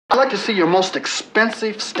I'd like to see your most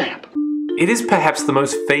expensive stamp. It is perhaps the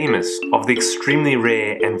most famous of the extremely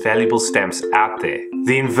rare and valuable stamps out there.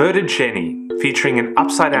 The inverted Jenny, featuring an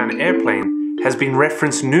upside-down airplane, has been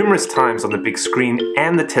referenced numerous times on the big screen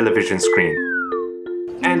and the television screen.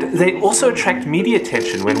 And they also attract media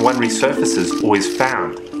attention when one resurfaces or is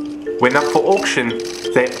found. When up for auction,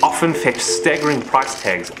 they often fetch staggering price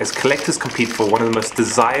tags as collectors compete for one of the most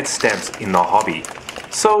desired stamps in the hobby.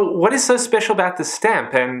 So what is so special about this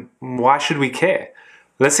stamp, and why should we care?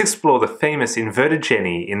 Let's explore the famous inverted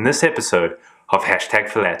Jenny in this episode of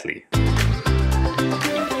 #Philately.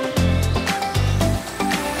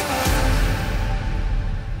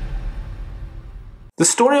 The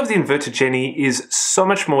story of the inverted Jenny is so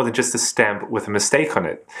much more than just a stamp with a mistake on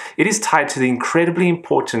it. It is tied to the incredibly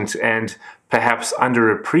important and perhaps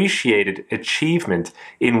underappreciated achievement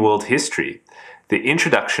in world history, the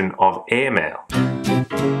introduction of airmail.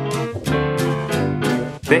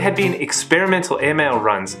 There had been experimental airmail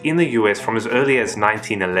runs in the US from as early as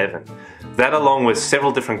 1911. That, along with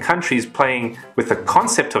several different countries playing with the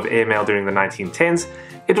concept of airmail during the 1910s,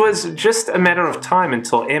 it was just a matter of time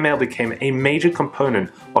until airmail became a major component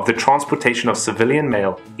of the transportation of civilian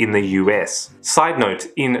mail in the US. Side note,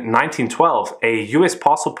 in 1912, a US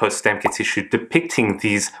parcel post stamp gets issued depicting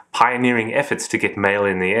these pioneering efforts to get mail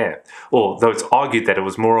in the air, although it's argued that it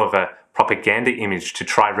was more of a propaganda image to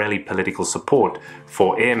try rally political support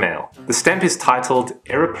for airmail. The stamp is titled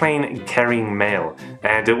Aeroplane Carrying Mail,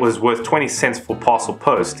 and it was worth 20 cents for parcel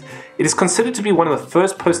post. It is considered to be one of the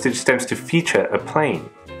first postage stamps to feature a plane.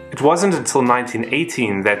 It wasn't until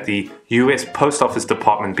 1918 that the US Post Office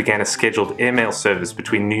Department began a scheduled airmail service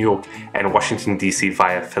between New York and Washington, D.C.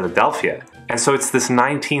 via Philadelphia. And so it's this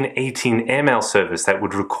 1918 airmail service that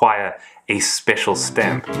would require a special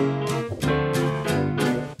stamp.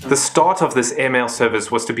 The start of this airmail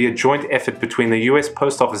service was to be a joint effort between the US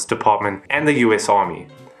Post Office Department and the US Army.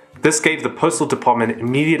 This gave the Postal Department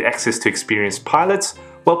immediate access to experienced pilots,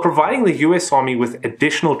 while providing the US Army with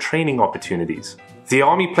additional training opportunities. The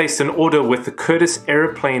Army placed an order with the Curtiss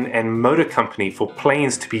Aeroplane and Motor Company for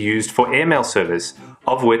planes to be used for airmail service,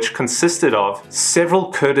 of which consisted of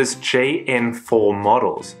several Curtiss JN4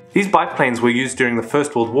 models. These biplanes were used during the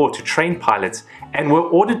First World War to train pilots and were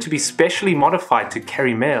ordered to be specially modified to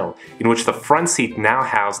carry mail, in which the front seat now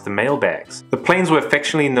housed the mail bags. The planes were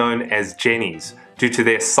affectionately known as Jennies due to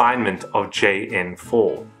their assignment of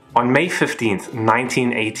JN4. On May 15th,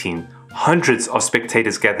 1918, hundreds of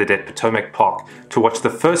spectators gathered at Potomac Park to watch the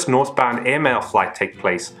first northbound airmail flight take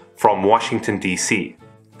place from Washington, D.C.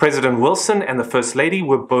 President Wilson and the First Lady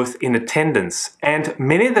were both in attendance, and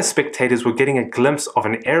many of the spectators were getting a glimpse of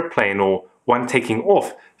an airplane or one taking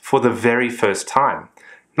off for the very first time.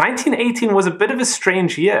 1918 was a bit of a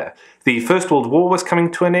strange year. The First World War was coming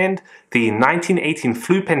to an end, the 1918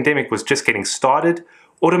 flu pandemic was just getting started,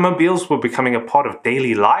 automobiles were becoming a part of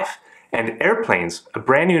daily life, and airplanes, a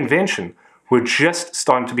brand new invention, were just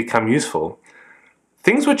starting to become useful.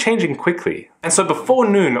 Things were changing quickly, and so before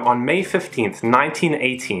noon on May 15th,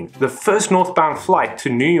 1918, the first northbound flight to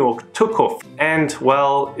New York took off, and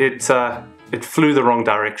well, it flew the wrong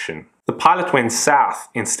direction. The pilot went south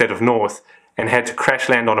instead of north and had to crash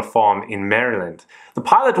land on a farm in Maryland. The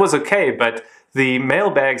pilot was okay, but the mail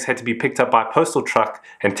bags had to be picked up by a postal truck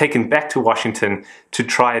and taken back to Washington to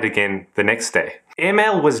try it again the next day.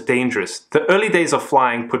 Airmail was dangerous. The early days of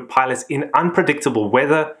flying put pilots in unpredictable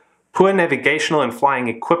weather, poor navigational and flying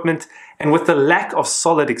equipment, and with the lack of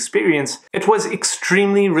solid experience, it was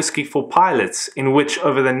extremely risky for pilots, in which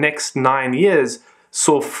over the next 9 years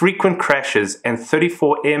saw frequent crashes and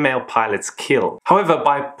 34 airmail pilots killed. However,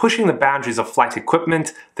 by pushing the boundaries of flight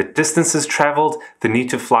equipment, the distances traveled, the need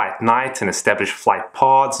to fly at night and establish flight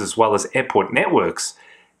paths as well as airport networks,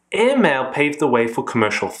 airmail paved the way for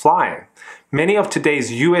commercial flying. Many of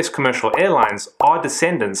today's US commercial airlines are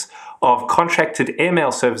descendants of contracted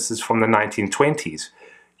airmail services from the 1920s.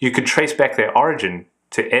 You could trace back their origin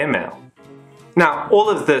to airmail. Now, all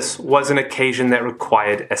of this was an occasion that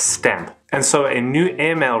required a stamp, and so a new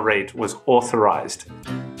airmail rate was authorized.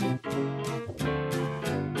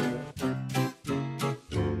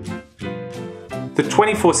 The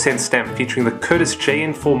 24-cent stamp featuring the Curtiss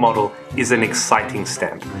JN4 model is an exciting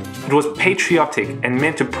stamp. It was patriotic and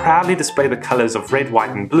meant to proudly display the colors of red,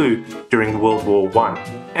 white and blue during World War I.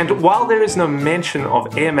 And while there is no mention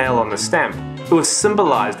of airmail on the stamp, it was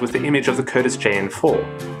symbolized with the image of the Curtiss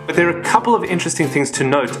JN4. But there are a couple of interesting things to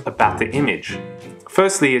note about the image.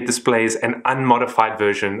 Firstly, it displays an unmodified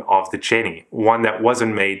version of the Jenny, one that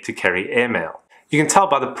wasn't made to carry airmail. You can tell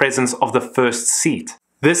by the presence of the first seat.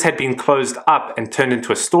 This had been closed up and turned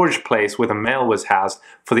into a storage place where the mail was housed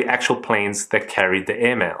for the actual planes that carried the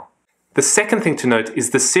airmail. The second thing to note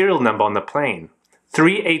is the serial number on the plane,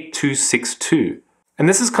 38262. And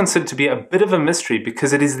this is considered to be a bit of a mystery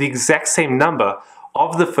because it is the exact same number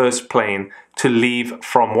of the first plane to leave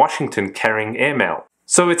from Washington carrying airmail.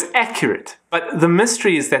 So it's accurate, but the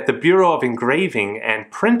mystery is that the Bureau of Engraving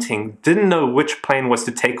and Printing didn't know which plane was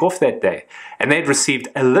to take off that day, and they'd received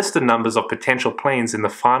a list of numbers of potential planes in the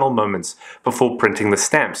final moments before printing the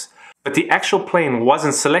stamps. But the actual plane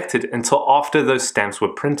wasn't selected until after those stamps were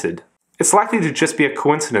printed. It's likely to just be a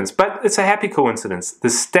coincidence, but it's a happy coincidence. The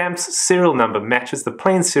stamp's serial number matches the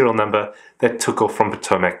plane serial number that took off from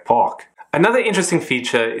Potomac Park. Another interesting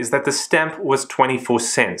feature is that the stamp was 24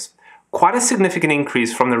 cents. Quite a significant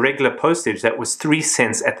increase from the regular postage that was 3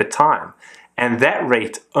 cents at the time, and that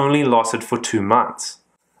rate only lasted for 2 months.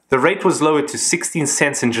 The rate was lowered to 16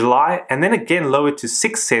 cents in July and then again lowered to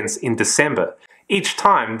 6 cents in December. Each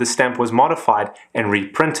time the stamp was modified and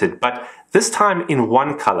reprinted, but this time in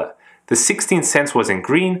one color. The 16 cents was in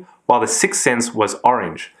green while the 6 cents was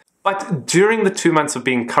orange. But during the 2 months of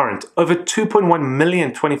being current, over 2.1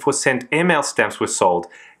 million 24-cent airmail stamps were sold,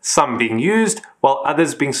 some being used while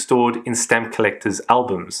others being stored in stamp collectors'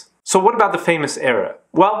 albums. So what about the famous error?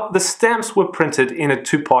 Well, the stamps were printed in a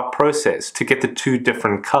two-part process to get the two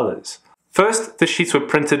different colors. First, the sheets were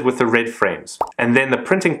printed with the red frames, and then the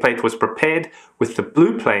printing plate was prepared with the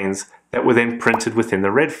blue planes that were then printed within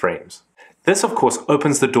the red frames. This, of course,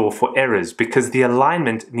 opens the door for errors because the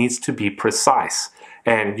alignment needs to be precise.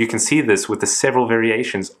 And you can see this with the several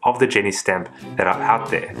variations of the Jenny stamp that are out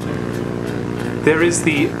there. There is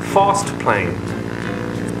the fast plane,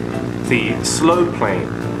 the slow plane,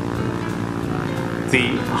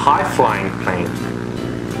 the high-flying plane,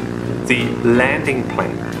 the landing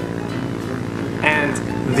plane, and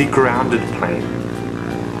the grounded plane.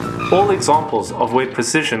 All examples of where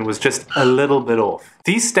precision was just a little bit off.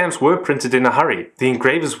 These stamps were printed in a hurry. The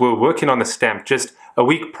engravers were working on the stamp just a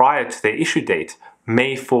week prior to their issue date,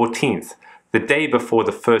 May 14th, the day before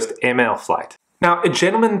the first airmail flight. Now, a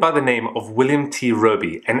gentleman by the name of William T.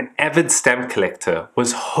 Roby, an avid stamp collector,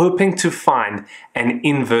 was hoping to find an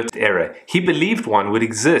invert error. He believed one would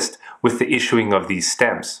exist with the issuing of these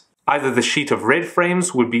stamps. Either the sheet of red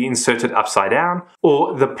frames would be inserted upside down,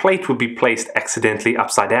 or the plate would be placed accidentally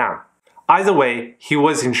upside down. Either way, he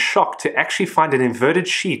was in shock to actually find an inverted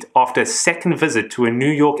sheet after a second visit to a New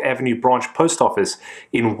York Avenue branch post office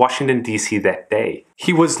in Washington, D.C. that day.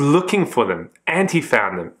 He was looking for them, and he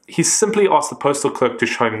found them. He simply asked the postal clerk to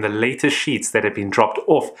show him the latest sheets that had been dropped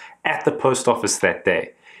off at the post office that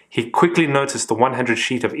day. He quickly noticed the 100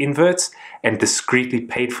 sheet of inverts and discreetly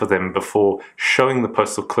paid for them before showing the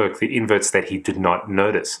postal clerk the inverts that he did not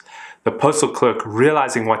notice. The postal clerk,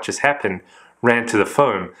 realizing what just happened, ran to the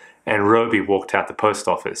phone, and Roby walked out the post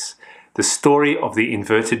office. The story of the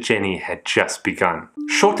inverted Jenny had just begun.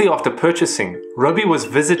 Shortly after purchasing, Roby was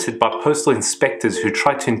visited by postal inspectors who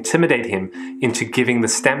tried to intimidate him into giving the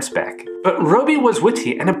stamps back. But Roby was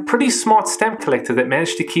witty and a pretty smart stamp collector that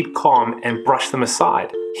managed to keep calm and brush them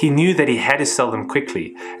aside. He knew that he had to sell them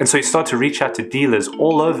quickly, and so he started to reach out to dealers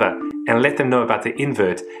all over and let them know about the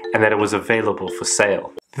invert and that it was available for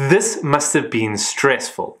sale. This must have been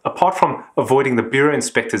stressful. Apart from avoiding the bureau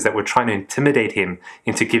inspectors that were trying to intimidate him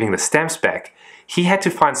into giving the stamps back, he had to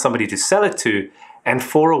find somebody to sell it to, and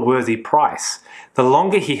for a worthy price. The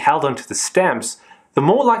longer he held onto the stamps, the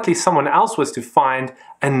more likely someone else was to find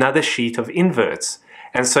another sheet of inverts.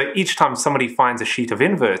 And so each time somebody finds a sheet of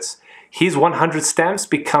inverts, his 100 stamps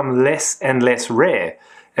become less and less rare,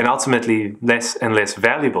 and ultimately less and less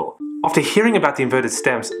valuable. After hearing about the inverted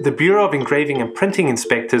stamps, the Bureau of Engraving and Printing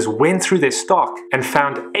inspectors went through their stock and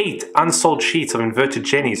found 8 unsold sheets of inverted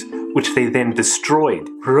Jennies, which they then destroyed.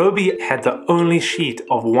 Roby had the only sheet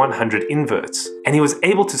of 100 inverts, and he was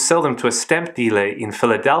able to sell them to a stamp dealer in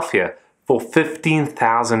Philadelphia for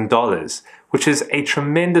 $15,000, which is a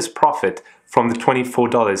tremendous profit from the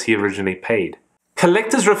 $24 he originally paid.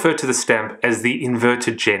 Collectors refer to the stamp as the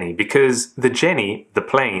inverted Jenny because the Jenny, the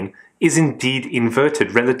plane, is indeed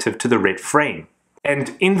inverted relative to the red frame.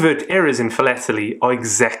 And invert errors in philately are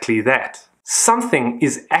exactly that. Something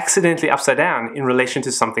is accidentally upside down in relation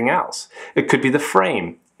to something else. It could be the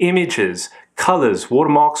frame, images, colors,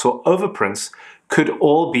 watermarks, or overprints could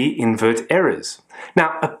all be invert errors.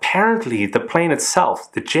 Now, apparently the plane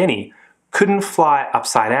itself, the Jenny, couldn't fly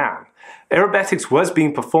upside down. Aerobatics was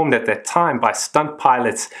being performed at that time by stunt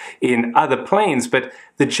pilots in other planes, but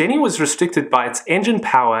the Jenny was restricted by its engine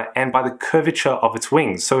power and by the curvature of its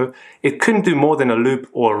wings, so it couldn't do more than a loop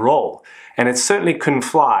or a roll, and it certainly couldn't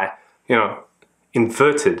fly,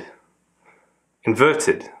 inverted.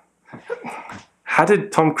 Inverted. How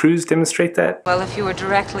did Tom Cruise demonstrate that? Well, if you were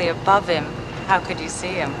directly above him, how could you see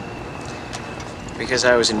him? Because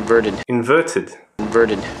I was inverted. Inverted.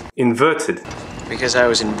 Inverted. Inverted. Because I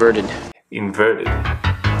was inverted. Inverted.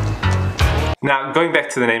 Now, going back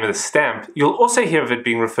to the name of the stamp, you'll also hear of it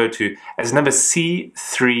being referred to as number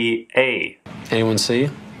C3A. Anyone see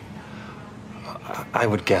you? I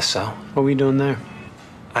would guess so. What were you doing there?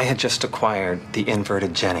 I had just acquired the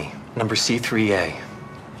inverted Jenny, number C3A.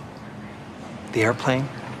 The airplane?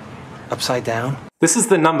 Upside down? This is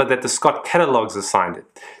the number that the Scott catalogs assigned it.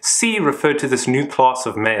 C referred to this new class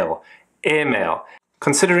of mail, airmail.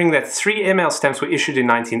 Considering that 3 airmail stamps were issued in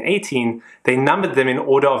 1918, they numbered them in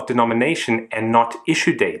order of denomination and not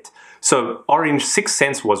issue date. So orange 6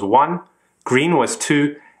 cents was 1, green was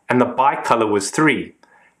 2, and the bicolor was 3.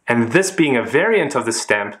 And this being a variant of the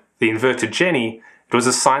stamp, the inverted Jenny, it was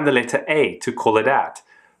assigned the letter A to call it out.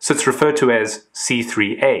 So it's referred to as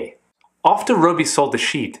C3A. After Roby sold the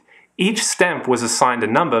sheet, each stamp was assigned a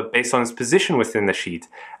number based on its position within the sheet,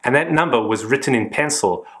 and that number was written in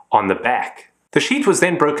pencil on the back. The sheet was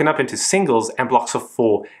then broken up into singles and blocks of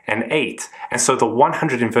 4 and 8, and so the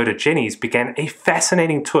 100 inverted Jennies began a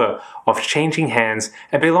fascinating tour of changing hands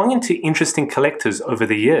and belonging to interesting collectors over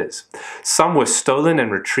the years. Some were stolen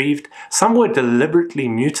and retrieved, some were deliberately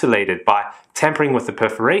mutilated by tampering with the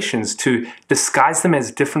perforations to disguise them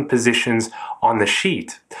as different positions on the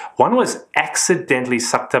sheet. One was accidentally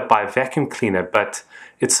sucked up by a vacuum cleaner, but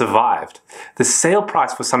it survived. The sale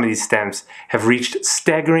price for some of these stamps have reached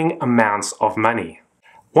staggering amounts of money.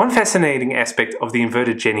 One fascinating aspect of the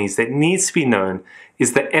inverted Jennies that needs to be known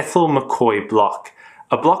is the Ethel McCoy block,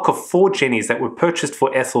 a block of 4 Jennies that were purchased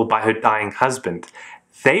for Ethel by her dying husband.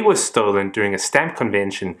 They were stolen during a stamp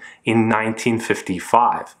convention in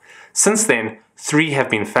 1955. Since then, 3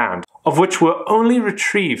 have been found, of which were only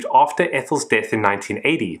retrieved after Ethel's death in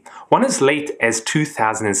 1980, one as late as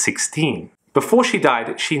 2016. Before she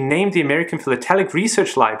died, she named the American Philatelic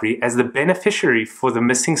Research Library as the beneficiary for the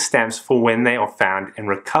missing stamps for when they are found and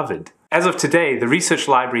recovered. As of today, the Research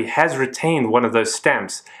Library has retained one of those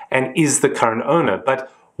stamps and is the current owner,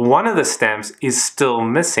 but one of the stamps is still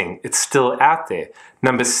missing. It's still out there,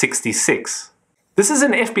 number 66. This is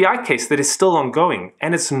an FBI case that is still ongoing,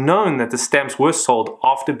 and it's known that the stamps were sold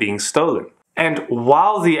after being stolen. And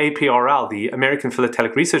while the APRL, the American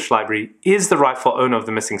Philatelic Research Library, is the rightful owner of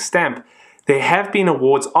the missing stamp, there have been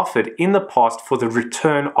awards offered in the past for the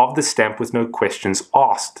return of the stamp with no questions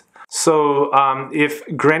asked. So if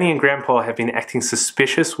Granny and Grandpa have been acting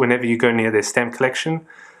suspicious whenever you go near their stamp collection,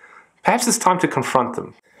 perhaps it's time to confront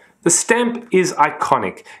them. The stamp is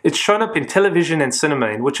iconic. It's shown up in television and cinema,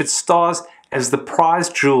 in which it stars as the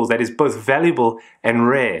prized jewel that is both valuable and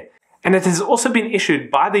rare. And it has also been issued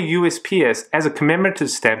by the USPS as a commemorative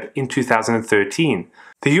stamp in 2013.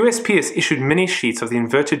 The USPS issued mini sheets of the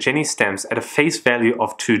inverted Jenny stamps at a face value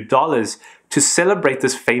of $2 to celebrate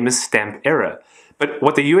this famous stamp era. But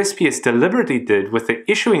what the USPS deliberately did with the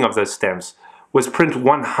issuing of those stamps was print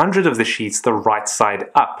 100 of the sheets the right side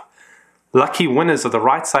up. Lucky winners of the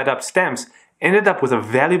right side up stamps ended up with a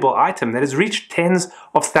valuable item that has reached tens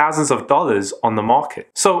of thousands of dollars on the market.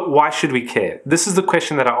 So why should we care? This is the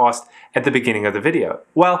question that I asked at the beginning of the video.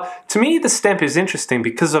 Well, to me, the stamp is interesting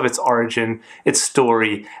because of its origin, its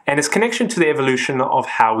story, and its connection to the evolution of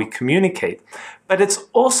how we communicate. But it's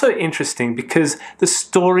also interesting because the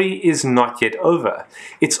story is not yet over.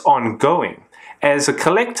 It's ongoing. As a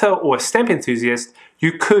collector or a stamp enthusiast,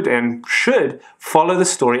 you could and should follow the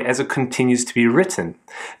story as it continues to be written.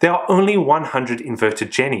 There are only 100 inverted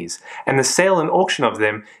Jennies, and the sale and auction of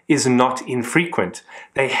them is not infrequent.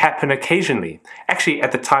 They happen occasionally. Actually,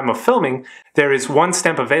 at the time of filming, there is one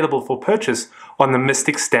stamp available for purchase on the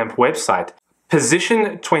Mystic Stamp website.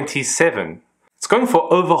 Position 27. It's going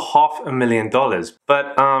for over $500,000,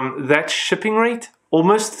 but that shipping rate,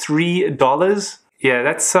 almost $3. Yeah,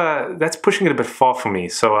 that's pushing it a bit far for me,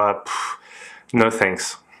 so no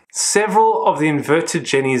thanks. Several of the inverted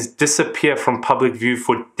Jennies disappear from public view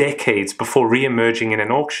for decades before re-emerging in an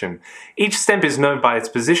auction. Each stamp is known by its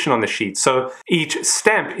position on the sheet, so each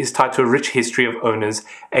stamp is tied to a rich history of owners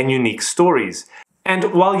and unique stories.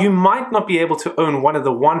 And while you might not be able to own one of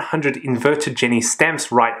the 100 inverted Jenny stamps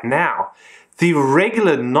right now, the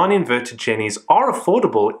regular non-inverted Jennies are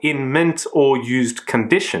affordable in mint or used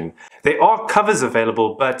condition. There are covers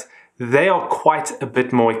available, but they are quite a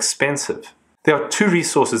bit more expensive. There are 2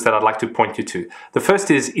 resources that I'd like to point you to. The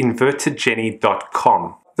first is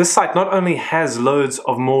invertedjenny.com. This site not only has loads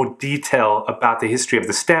of more detail about the history of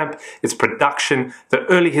the stamp, its production, the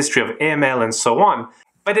early history of airmail, and so on,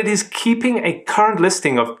 but it is keeping a current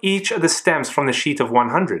listing of each of the stamps from the sheet of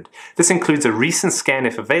 100. This includes a recent scan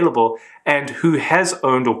if available, and who has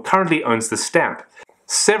owned or currently owns the stamp.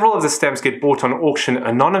 Several of the stamps get bought on auction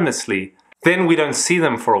anonymously, then we don't see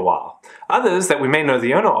them for a while. Others that we may know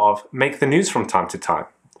the owner of make the news from time to time.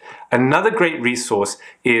 Another great resource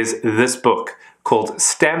is this book called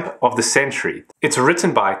Stamp of the Century. It's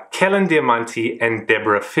written by Kellen Diamanti and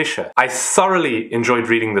Deborah Fisher. I thoroughly enjoyed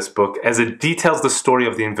reading this book as it details the story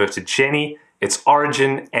of the inverted Jenny, its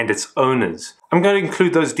origin, and its owners. I'm going to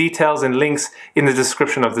include those details and links in the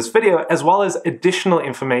description of this video, as well as additional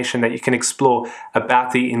information that you can explore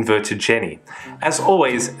about the inverted Jenny. As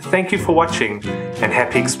always, thank you for watching and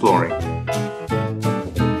happy exploring.